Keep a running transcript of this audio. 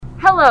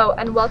Hello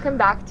and welcome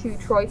back to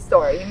Troy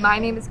Story. My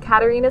name is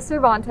Katarina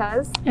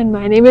Cervantes. And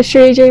my name is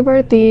Sherry J.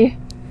 Barthy.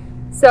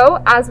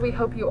 So, as we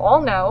hope you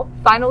all know,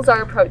 finals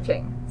are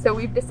approaching. So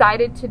we've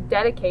decided to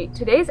dedicate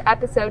today's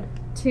episode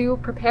to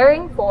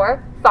preparing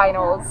for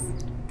finals.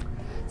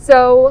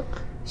 So,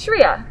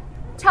 Shreya,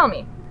 tell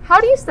me,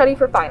 how do you study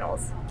for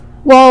finals?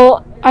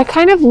 Well, I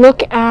kind of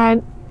look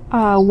at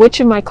which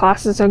of my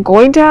classes are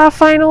going to have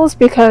finals,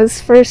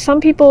 because for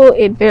some people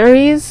it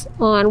varies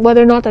on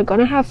whether or not they're going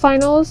to have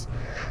finals.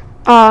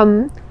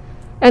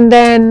 And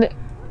then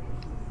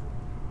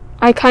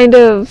I kind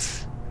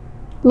of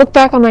look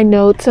back on my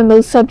notes and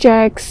those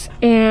subjects,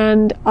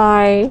 and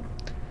I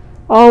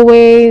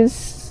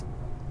always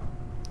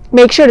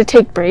make sure to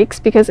take breaks,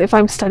 because if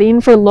I'm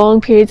studying for long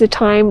periods of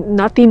time,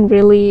 nothing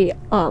really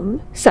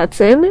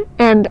sets in.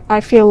 And I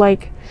feel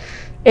like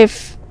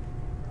if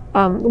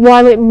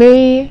while it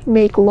may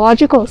make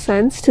logical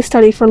sense to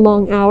study for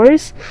long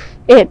hours,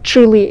 it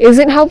truly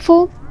isn't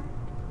helpful.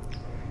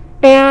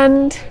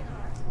 And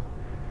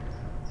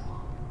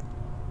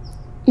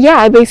yeah,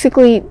 I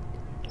basically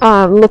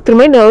look through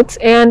my notes,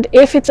 and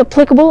if it's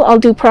applicable, I'll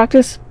do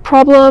practice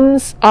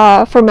problems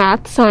for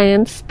math,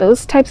 science,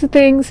 those types of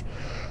things.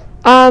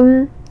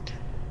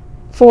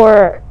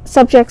 For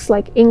subjects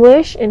like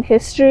English and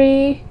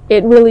history,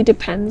 it really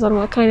depends on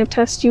what kind of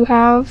test you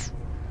have.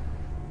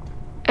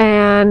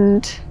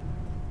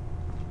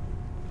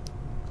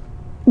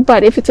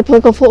 But if it's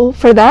applicable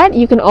for that,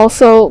 you can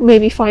also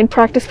maybe find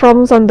practice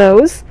problems on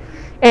those.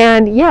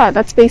 And yeah,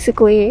 that's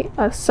basically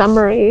a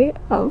summary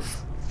of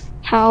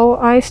how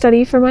I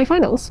study for my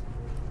finals.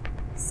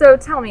 So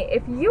tell me,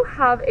 if you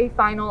have a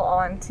final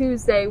on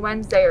Tuesday,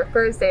 Wednesday, or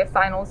Thursday of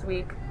finals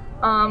week,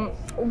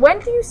 when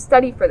do you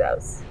study for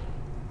those?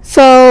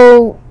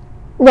 So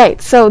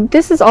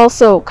this is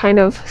also kind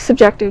of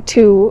subjective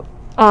to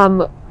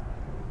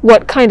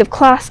what kind of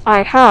class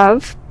I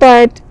have,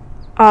 but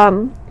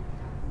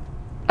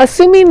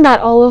assuming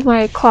that all of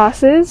my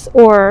classes,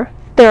 or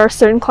there are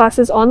certain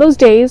classes on those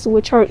days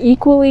which are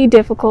equally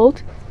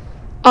difficult,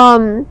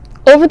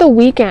 over the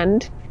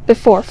weekend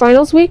before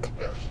finals week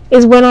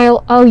is when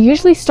I'll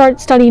usually start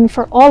studying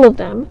for all of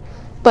them,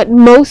 but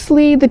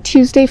mostly the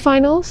Tuesday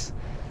finals.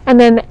 And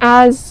then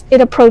as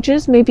it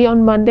approaches, maybe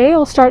on Monday,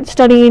 I'll start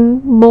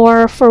studying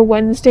more for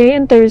Wednesday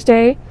and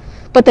Thursday.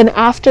 But then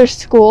after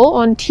school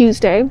on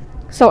Tuesday,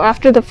 so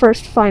after the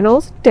first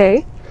finals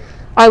day,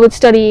 I would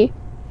study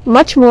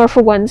much more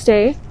for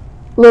Wednesday,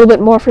 a little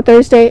bit more for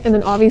Thursday, and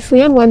then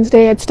obviously on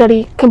Wednesday I'd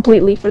study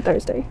completely for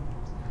Thursday.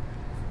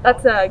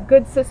 That's a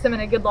good system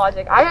and a good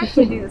logic. I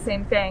actually do the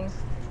same thing.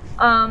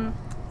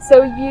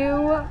 So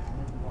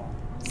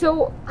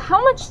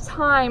how much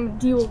time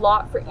do you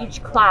allot for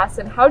each class,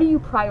 and how do you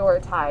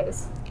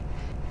prioritize?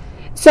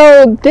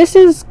 So this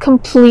is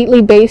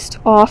completely based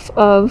off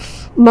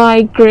of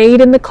my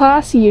grade in the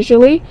class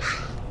usually,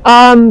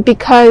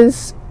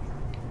 because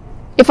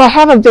if I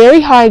have a very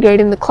high grade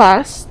in the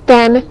class,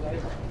 then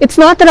it's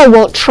not that I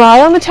won't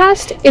try on the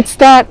test, it's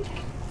that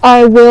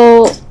I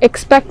will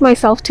expect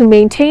myself to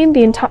maintain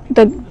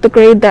the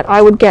grade that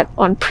I would get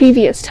on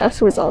previous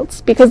test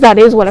results, because that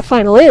is what a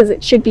final is.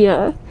 It should be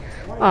a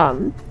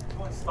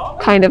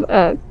kind of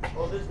a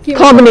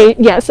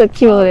a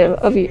cumulative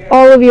of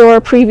all of your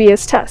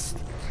previous tests.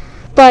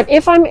 But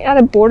if I'm at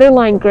a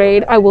borderline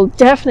grade, I will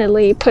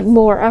definitely put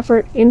more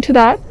effort into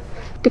that,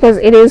 because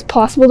it is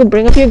possible to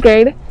bring up your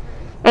grade,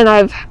 and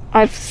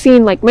I've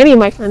seen like many of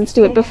my friends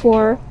do it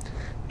before,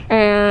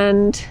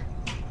 and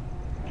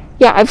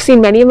yeah, I've seen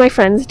many of my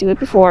friends do it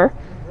before,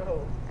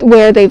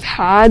 where they've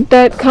had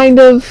that kind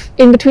of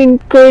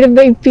in-between grade of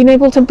they've been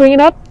able to bring it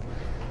up.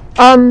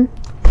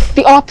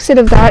 The opposite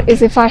of that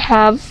is if I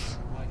have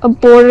a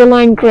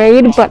borderline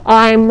grade, but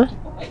I'm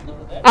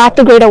at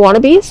the grade I want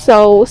to be,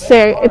 so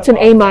say it's an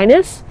A-,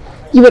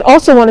 you would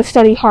also want to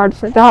study hard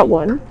for that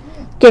one,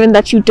 given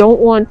that you don't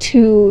want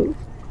to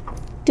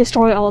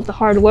destroy all of the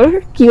hard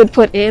work you would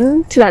put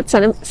into that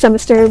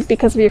semester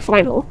because of your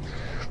final,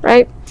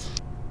 right?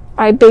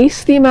 I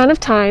base the amount of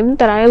time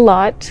that I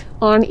allot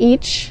on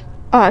each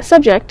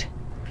subject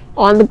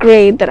on the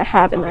grade that I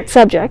have in that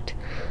subject.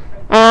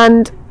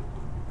 And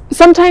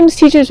sometimes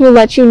teachers will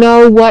let you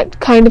know what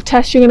kind of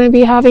test you're going to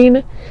be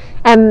having,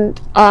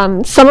 and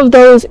some of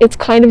those it's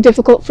kind of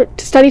difficult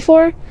to study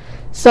for,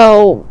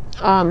 so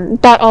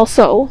that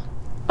also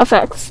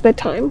affects the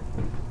time.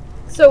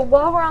 So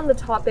while we're on the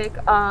topic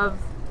of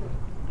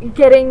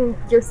getting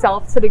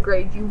yourself to the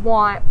grade you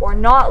want, or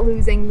not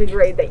losing the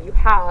grade that you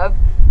have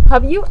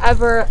you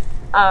ever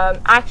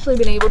actually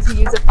been able to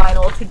use a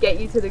final to get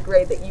you to the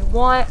grade that you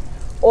want?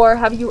 Or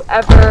have you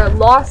ever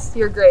lost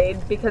your grade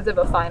because of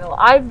a final?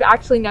 I've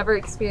actually never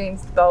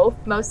experienced both.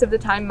 Most of the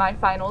time my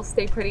finals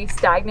stay pretty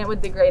stagnant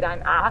with the grade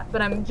I'm at,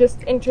 but I'm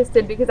just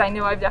interested because I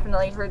know I've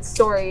definitely heard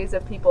stories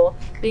of people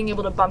being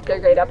able to bump their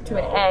grade up to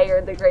an A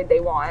or the grade they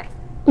want.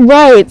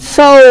 Right,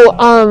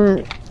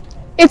 so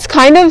it's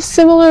kind of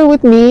similar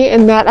with me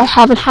in that I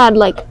haven't had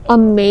like a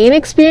main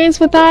experience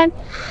with that,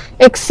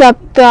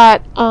 except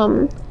that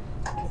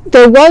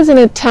there was an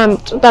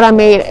attempt that I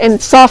made in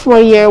sophomore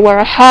year where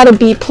I had a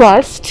B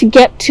plus to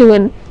get to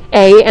an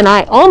A, and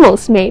I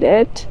almost made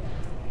it,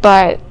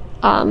 but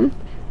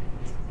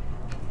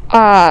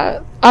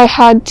I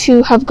had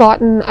to have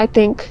gotten, I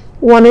think,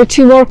 1 or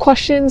 2 more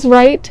questions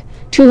right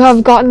to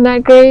have gotten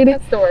that grade.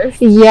 That's the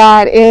worst.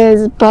 Yeah, it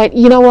is. But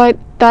you know what?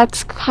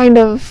 That kind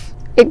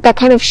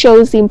of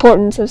shows the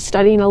importance of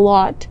studying a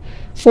lot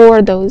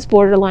for those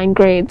borderline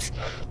grades.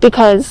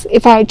 Because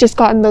if I had just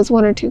gotten those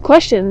 1 or 2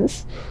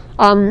 questions,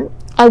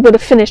 I would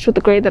have finished with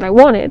the grade that I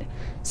wanted.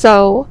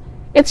 So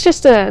it's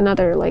just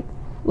another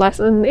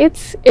lesson.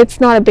 It's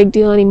not a big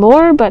deal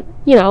anymore, but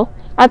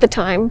at the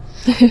time.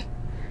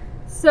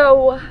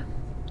 So,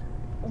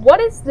 what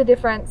is the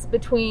difference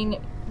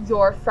between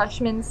your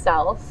freshman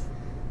self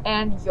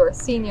and your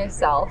senior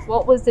self?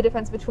 What was the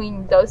difference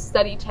between those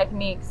study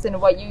techniques and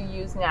what you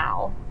use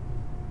now?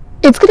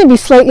 It's going to be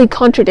slightly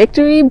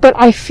contradictory, but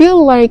I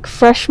feel like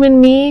freshman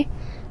me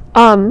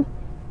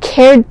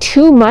cared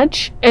too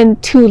much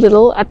and too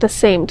little at the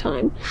same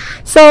time.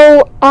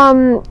 So,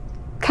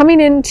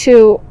 coming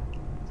into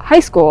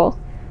high school,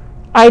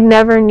 I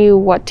never knew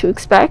what to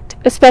expect,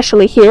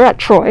 especially here at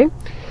Troy.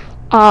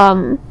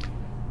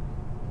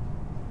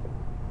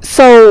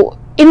 So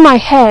in my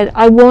head,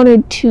 I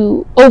wanted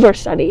to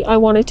overstudy. I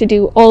wanted to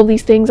do all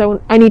these things.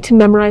 I need to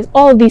memorize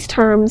all of these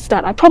terms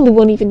that I probably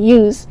won't even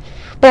use.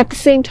 But at the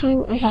same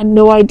time, I had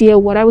no idea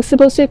what I was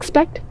supposed to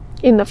expect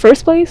in the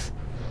first place,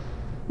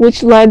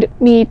 which led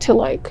me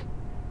to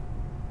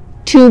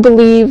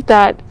believe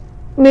that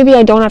maybe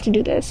I don't have to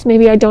do this.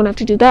 Maybe I don't have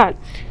to do that.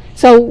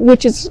 So,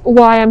 which is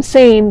why I'm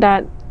saying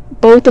that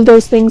both of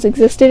those things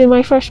existed in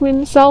my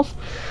freshman self.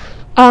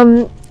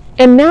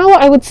 And now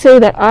I would say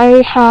that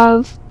I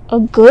have a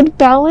good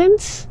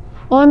balance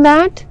on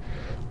that,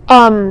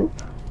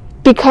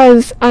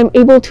 because I'm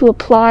able to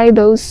apply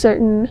those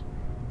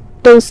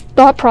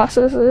thought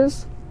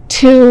processes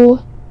to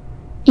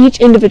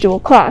each individual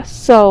class.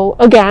 So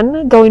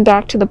again, going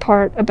back to the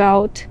part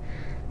about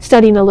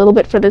studying a little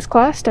bit for this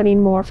class,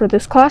 studying more for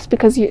this class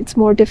because it's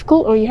more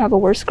difficult or you have a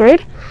worse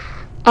grade.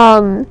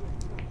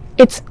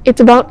 It's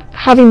about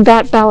having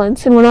that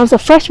balance. And when I was a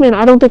freshman,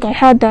 I don't think I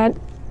had that.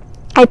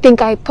 I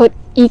think I put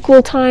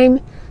equal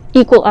time,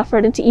 equal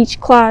effort into each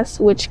class,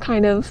 which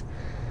kind of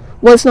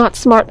was not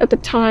smart at the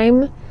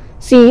time,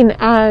 seeing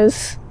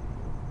as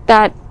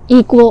that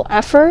equal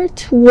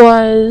effort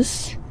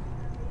was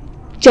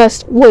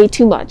just way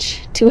too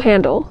much to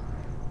handle.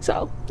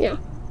 So, yeah.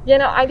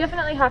 I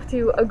definitely have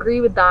to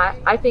agree with that.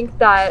 I think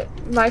that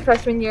my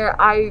freshman year,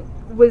 I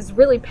was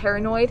really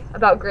paranoid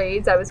about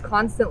grades. I was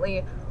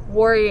constantly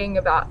worrying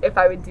about if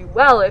I would do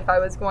well, if I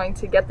was going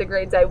to get the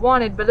grades I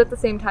wanted, but at the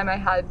same time I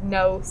had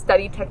no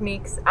study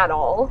techniques at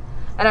all.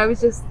 And I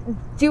was just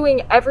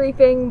doing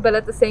everything, but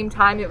at the same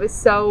time it was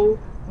so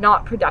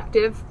not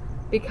productive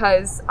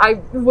because I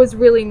was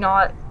really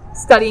not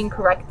studying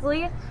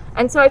correctly.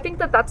 And so I think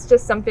that that's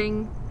just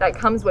something that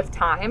comes with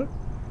time.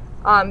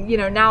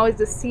 Now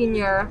as a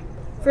senior,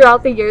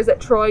 throughout the years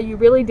at Troy, you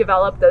really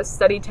develop those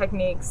study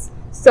techniques.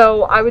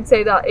 So I would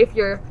say that if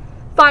your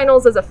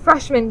finals as a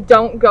freshman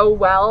don't go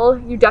well,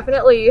 you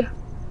definitely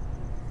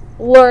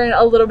learn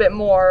a little bit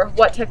more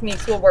what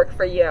techniques will work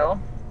for you.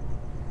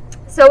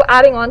 So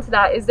adding on to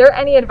that, is there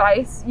any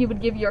advice you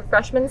would give your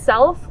freshman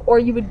self or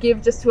you would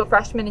give just to a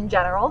freshman in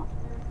general?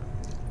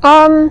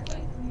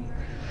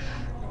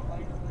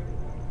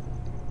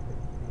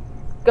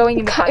 Going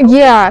into finals.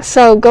 Yeah,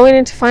 so going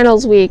into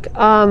finals week,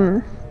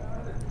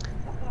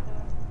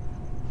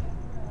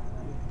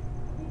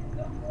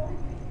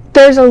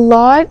 there's a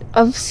lot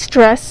of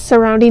stress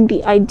surrounding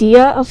the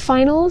idea of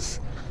finals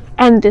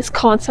and this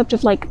concept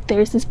of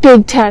there's this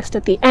big test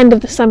at the end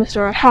of the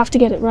semester, I have to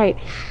get it right.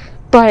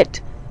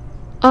 But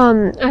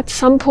at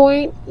some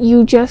point,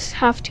 you just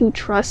have to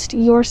trust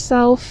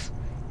yourself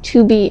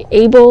to be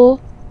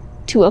able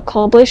to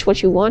accomplish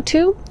what you want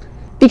to.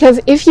 Because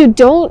if you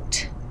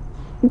don't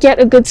get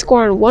a good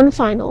score on one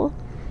final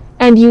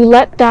and you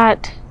let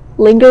that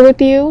linger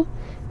with you,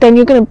 then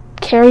you're going to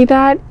carry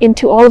that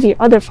into all of your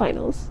other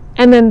finals.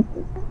 And then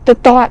the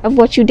thought of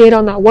what you did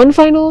on that one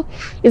final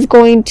is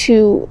going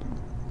to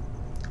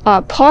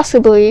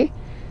possibly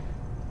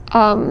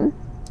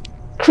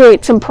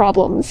create some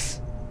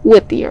problems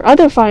with your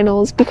other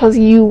finals because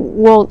you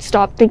won't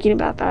stop thinking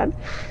about that.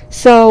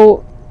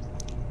 So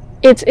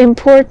it's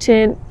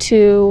important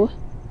to,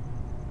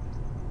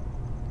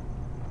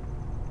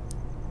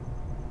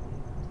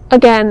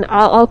 again,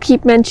 I'll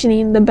keep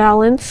mentioning the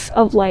balance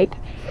of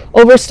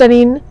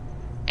overstudying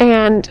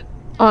and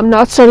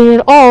not studying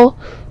at all,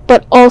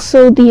 but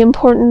also the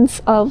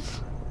importance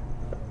of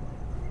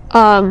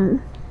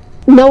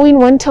knowing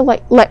when to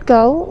let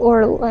go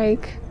or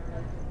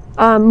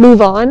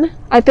move on,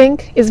 I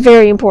think, is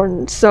very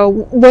important. So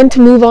when to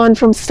move on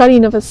from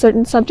studying of a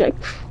certain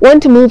subject, when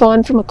to move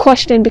on from a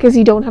question because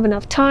you don't have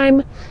enough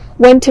time,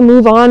 when to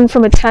move on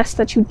from a test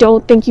that you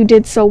don't think you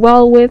did so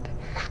well with,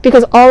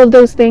 because all of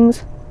those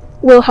things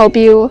will help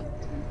you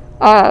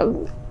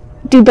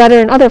do better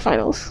in other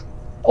finals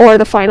or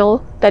the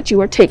final that you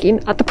are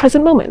taking at the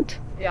present moment.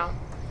 Yeah.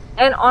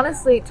 And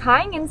honestly,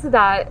 tying into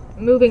that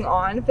moving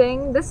on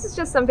thing, this is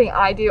just something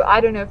I do. I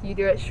don't know if you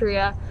do it,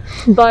 Shreya,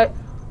 but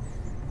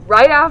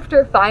right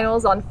after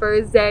finals on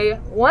Thursday,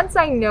 once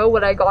I know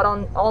what I got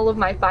on all of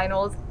my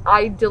finals,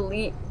 I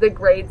delete the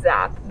grades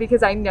app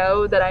because I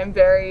know that I'm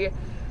very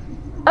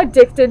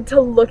addicted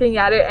to looking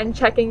at it and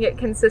checking it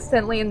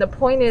consistently. And the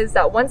point is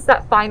that once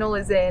that final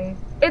is in,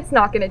 it's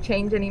not going to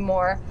change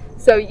anymore.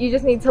 So you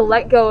just need to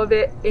let go of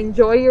it,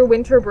 enjoy your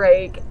winter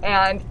break,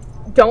 and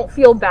don't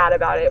feel bad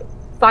about it.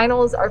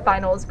 Finals are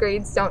finals.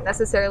 Grades don't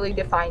necessarily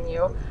define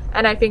you.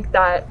 And I think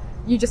that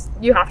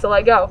you have to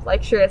let go,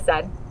 like Shreya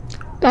said.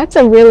 That's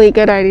a really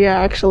good idea,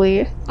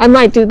 actually. I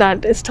might do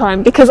that this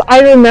time because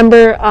I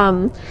remember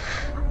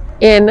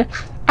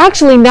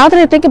actually, now that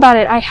I think about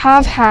it, I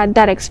have had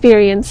that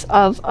experience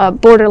of a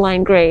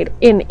borderline grade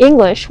in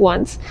English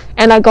once,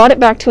 and I got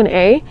it back to an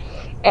A,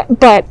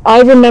 but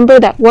I remember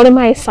that one of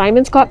my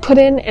assignments got put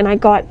in and I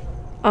got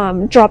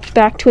dropped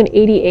back to an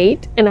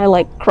 88, and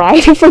I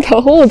cried for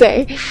the whole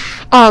day.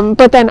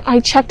 But then I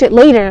checked it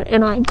later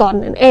and I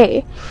gotten an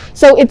A.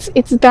 So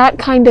it's that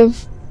kind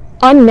of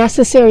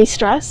unnecessary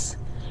stress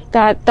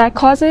that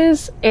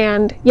causes,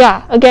 and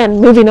yeah, again,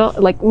 moving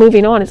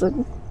on is a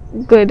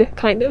good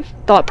kind of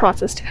thought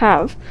process to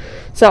have.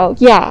 So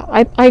yeah,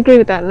 I agree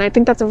with that, and I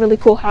think that's a really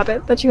cool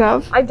habit that you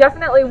have. I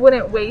definitely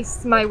wouldn't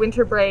waste my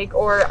winter break,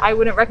 or I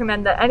wouldn't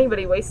recommend that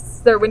anybody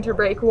wastes their winter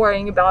break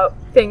worrying about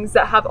things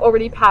that have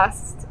already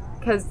passed,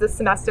 because the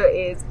semester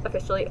is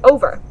officially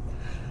over.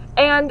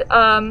 And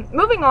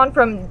moving on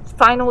from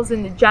finals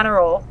in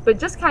general, but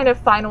just kind of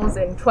finals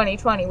in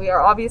 2020, we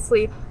are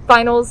obviously,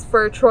 finals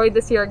for Troy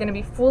this year are going to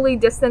be fully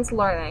distance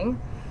learning.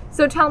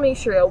 So tell me,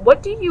 Shreya,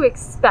 what do you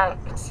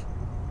expect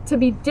to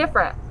be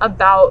different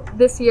about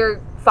this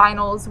year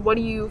finals? What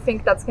do you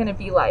think that's going to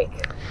be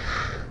like?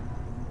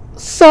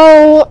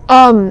 So,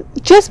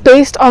 just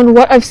based on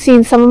what I've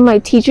seen some of my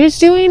teachers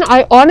doing,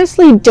 I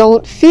honestly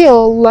don't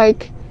feel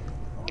like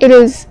it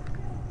is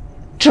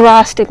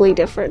drastically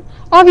different.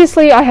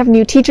 Obviously, I have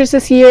new teachers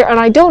this year, and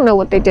I don't know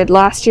what they did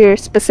last year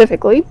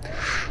specifically,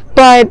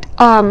 but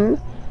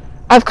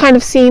I've kind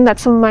of seen that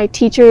some of my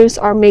teachers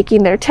are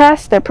making their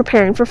tests, they're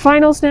preparing for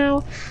finals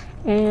now,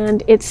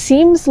 and it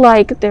seems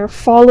like they're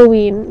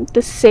following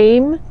the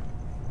same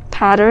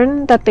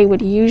pattern that they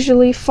would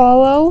usually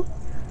follow.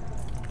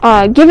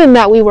 Given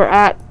that we were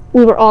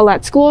all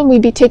at school and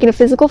we'd be taking a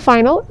physical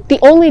final, the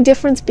only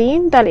difference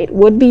being that it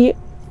would be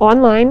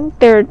online.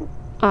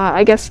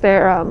 I guess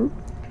they're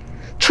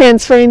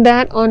transferring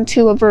that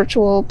onto a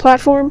virtual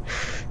platform,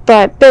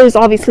 but there's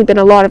obviously been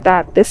a lot of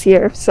that this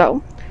year,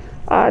 so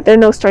they're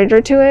no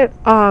stranger to it,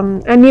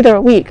 and neither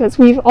are we, because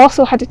we've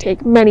also had to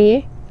take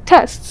many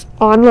tests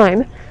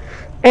online,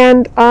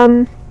 and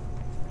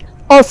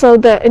also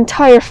the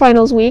entire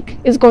finals week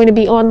is going to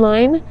be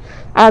online,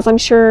 as I'm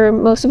sure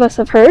most of us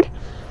have heard.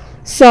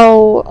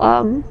 So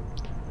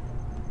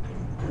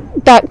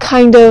that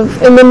kind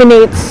of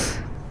eliminates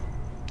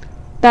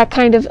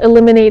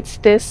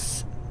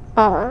this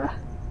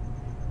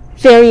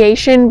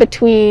variation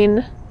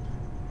between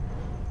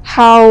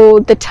how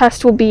the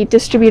test will be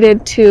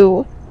distributed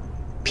to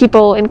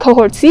people in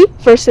cohort C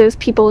versus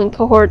people in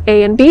cohort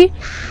A and B.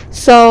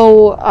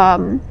 So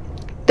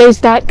there's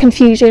that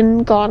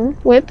confusion gone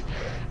with.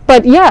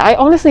 But yeah, I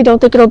honestly don't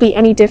think it'll be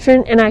any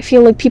different, and I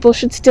feel like people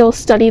should still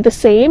study the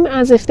same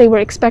as if they were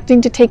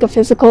expecting to take a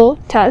physical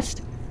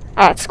test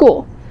at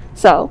school.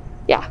 So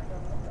yeah.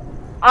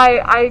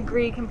 I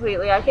agree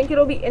completely. I think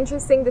it'll be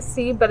interesting to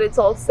see, but it's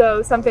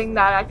also something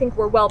that I think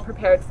we're well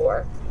prepared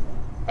for.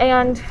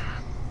 And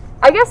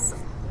I guess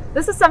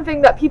this is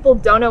something that people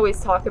don't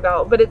always talk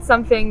about, but it's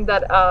something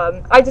that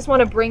I just want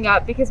to bring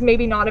up because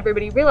maybe not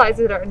everybody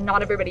realizes it or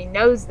not everybody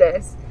knows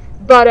this.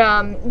 But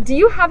do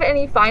you have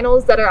any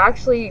finals that are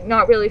actually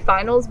not really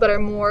finals, but are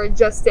more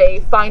just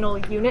a final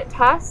unit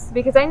test?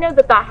 Because I know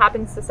that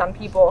happens to some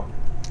people.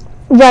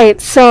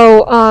 Right,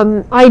 so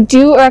I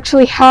do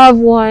actually have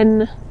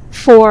one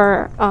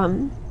for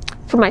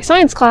my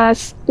science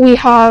class. We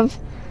have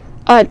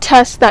a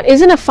test that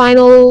isn't a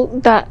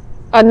final,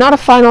 not a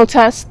final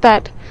test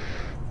that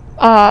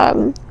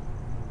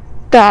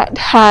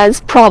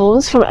has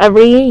problems from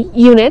every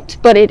unit,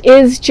 but it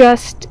is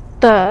just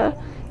the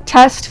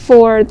test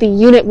for the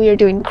unit we are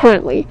doing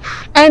currently.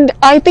 And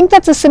I think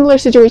that's a similar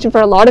situation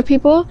for a lot of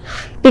people,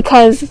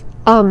 because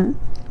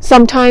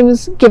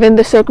sometimes, given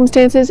the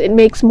circumstances, it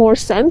makes more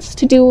sense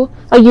to do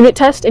a unit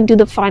test and do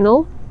the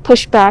final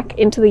push back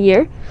into the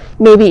year,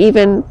 maybe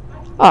even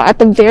at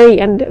the very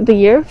end of the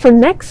year for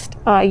next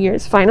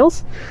year's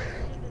finals.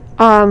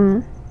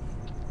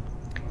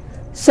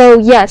 So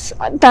yes,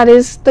 that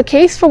is the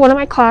case for one of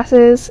my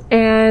classes,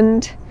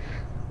 and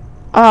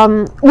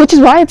which is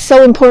why it's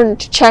so important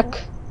to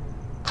check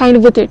kind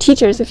of with your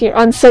teachers if you're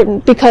uncertain,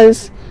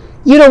 because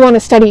you don't want to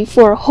study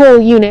for a whole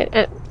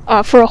unit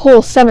for a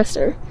whole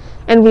semester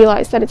and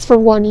realize that it's for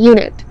one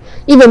unit.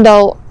 Even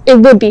though it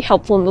would be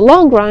helpful in the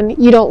long run,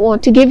 you don't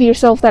want to give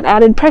yourself that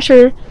added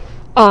pressure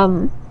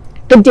the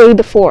day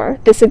before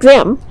this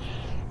exam.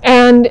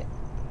 And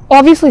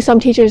obviously some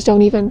teachers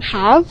don't even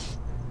have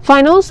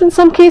finals in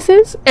some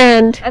cases,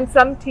 and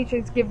some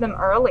teachers give them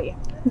early.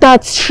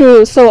 That's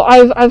true. So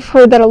I've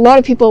heard that a lot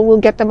of people will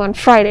get them on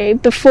Friday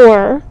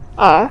before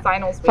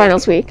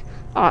finals week.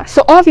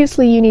 So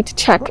obviously you need to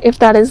check if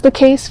that is the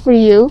case for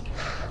you.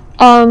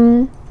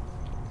 And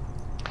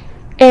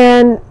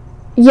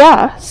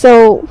yeah,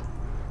 so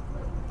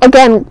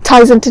again,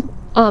 ties into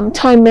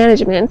time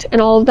management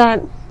and all of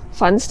that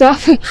fun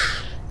stuff.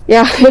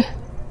 Yeah.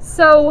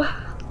 So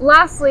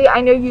lastly,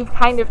 I know you've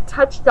kind of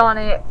touched on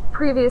it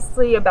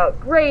previously about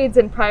grades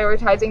and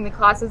prioritizing the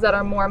classes that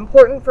are more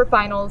important for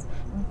finals,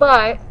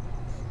 but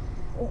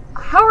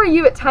how are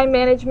you at time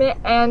management,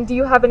 and do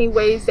you have any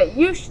ways that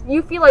you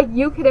feel like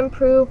you could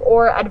improve,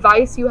 or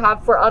advice you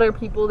have for other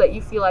people that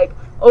you feel like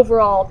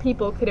overall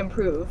people could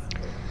improve?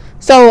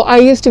 So I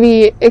used to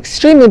be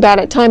extremely bad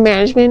at time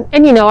management,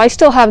 and I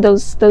still have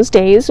those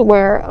days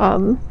where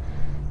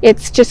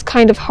it's just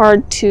kind of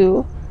hard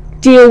to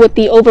deal with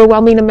the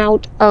overwhelming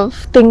amount of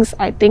things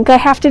I think I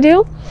have to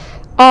do.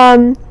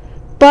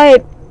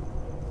 But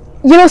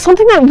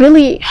something that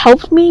really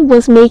helped me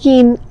was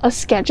making a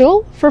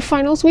schedule for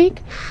finals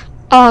week.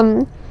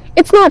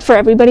 It's not for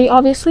everybody,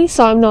 obviously,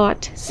 so I'm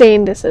not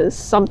saying this is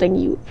something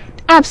you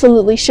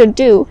absolutely should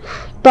do,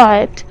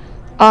 but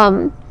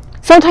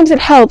sometimes it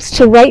helps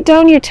to write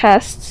down your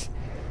tests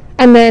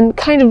and then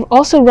kind of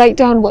also write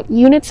down what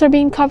units are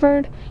being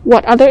covered,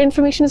 what other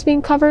information is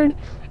being covered,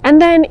 and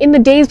then in the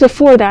days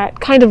before that,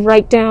 kind of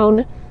write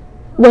down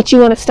what you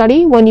want to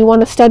study, when you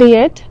want to study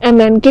it, and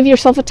then give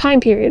yourself a time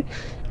period.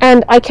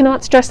 And I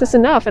cannot stress this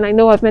enough, and I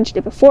know I've mentioned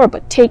it before,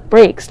 but take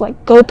breaks.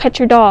 Like, go pet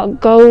your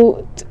dog,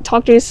 go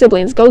talk to your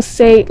siblings, go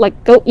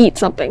eat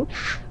something.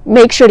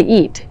 Make sure to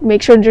eat,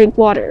 make sure to drink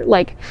water,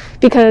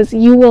 because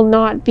you will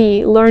not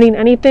be learning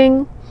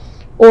anything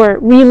or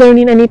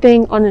relearning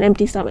anything on an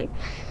empty stomach.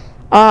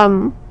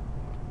 So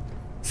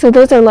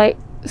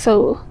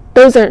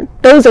those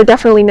are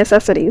definitely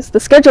necessities. The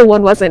schedule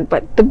one wasn't,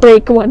 but the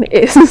break one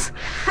is.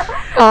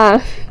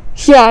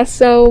 Yeah,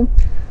 so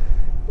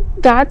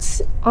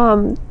that's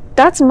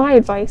my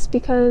advice,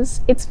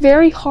 because it's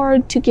very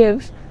hard to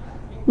give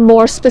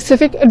more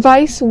specific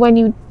advice when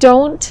you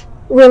don't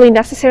really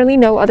necessarily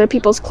know other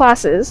people's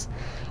classes.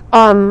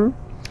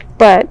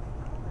 But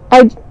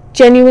I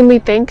genuinely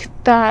think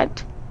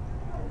that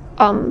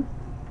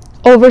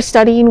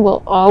overstudying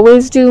will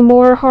always do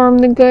more harm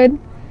than good.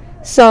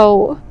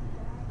 So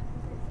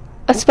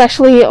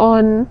especially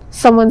on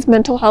someone's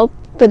mental health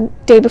the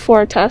day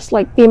before a test,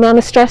 the amount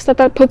of stress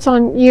that puts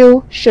on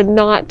you should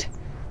not,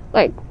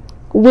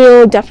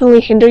 will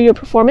definitely hinder your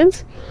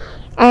performance.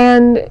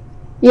 And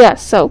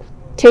yes, so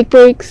take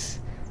breaks,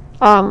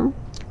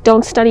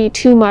 don't study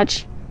too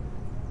much,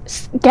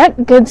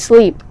 get good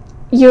sleep.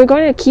 You're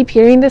going to keep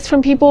hearing this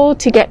from people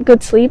to get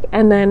good sleep,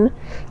 and then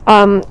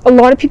a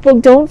lot of people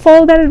don't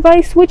follow that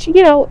advice, which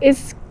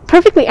is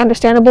perfectly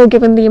understandable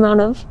given the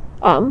amount of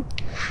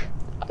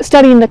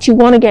studying that you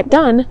want to get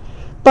done.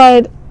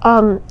 But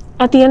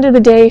at the end of the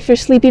day, if you're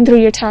sleeping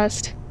through your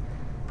test,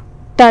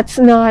 if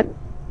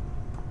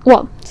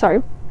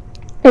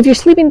you're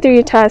sleeping through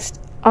your test,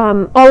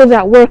 all of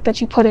that work that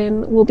you put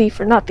in will be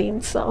for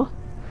nothing. So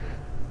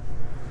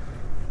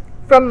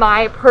from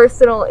my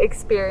personal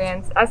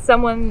experience, as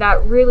someone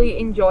that really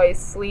enjoys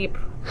sleep,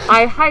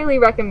 I highly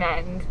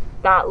recommend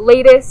that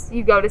latest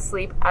you go to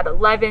sleep at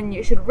 11.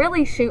 You should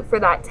really shoot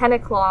for that 10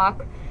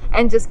 o'clock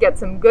and just get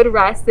some good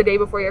rest the day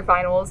before your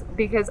finals,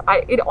 because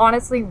it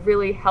honestly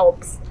really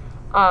helps.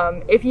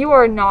 If you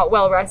are not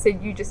well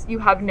rested, you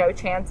have no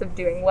chance of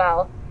doing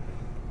well.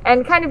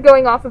 And kind of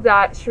going off of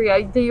that,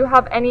 Shreya, do you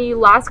have any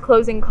last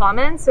closing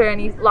comments or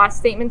any last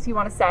statements you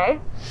want to say?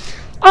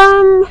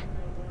 I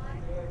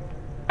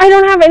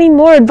don't have any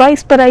more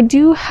advice, but I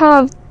do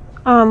have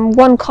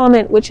one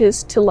comment, which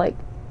is to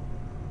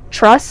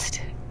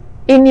trust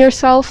in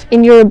yourself,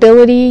 in your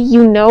ability.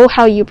 You know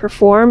how you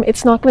perform.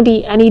 It's not going to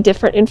be any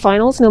different in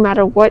finals, no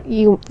matter what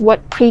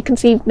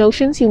preconceived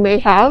notions you may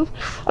have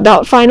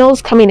about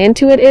finals coming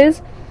into it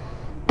is.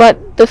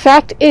 But the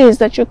fact is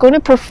that you're going to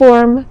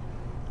perform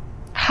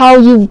how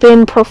you've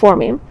been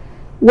performing,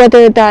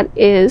 whether that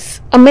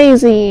is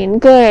amazing,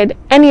 good,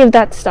 any of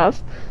that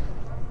stuff.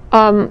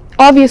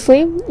 Obviously,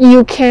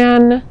 you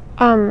can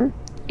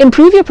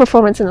improve your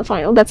performance in the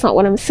final. That's not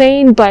what I'm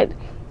saying, but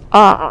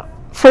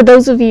for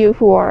those of you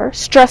who are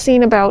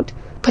stressing about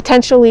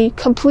potentially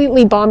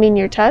completely bombing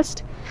your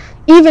test,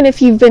 even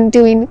if you've been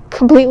doing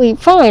completely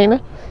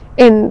fine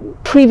in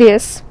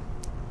previous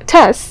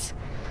tests,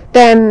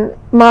 then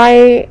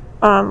my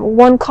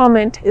one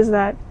comment is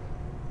that,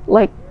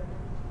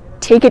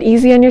 take it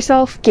easy on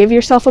yourself, give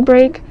yourself a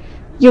break.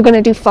 You're going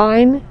to do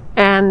fine,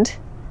 and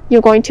you're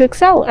going to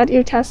excel at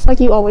your tests like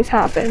you always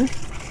have been.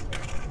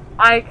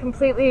 I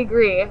completely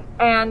agree,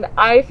 and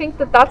I think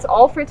that that's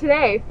all for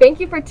today. Thank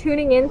you for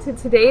tuning in to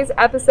today's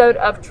episode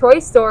of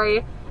Troy's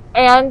Story,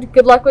 and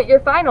good luck with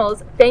your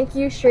finals. Thank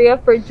you,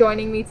 Shreya, for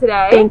joining me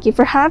today. Thank you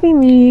for having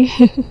me.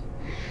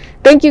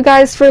 Thank you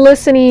guys for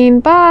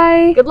listening.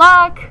 Bye. Good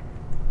luck.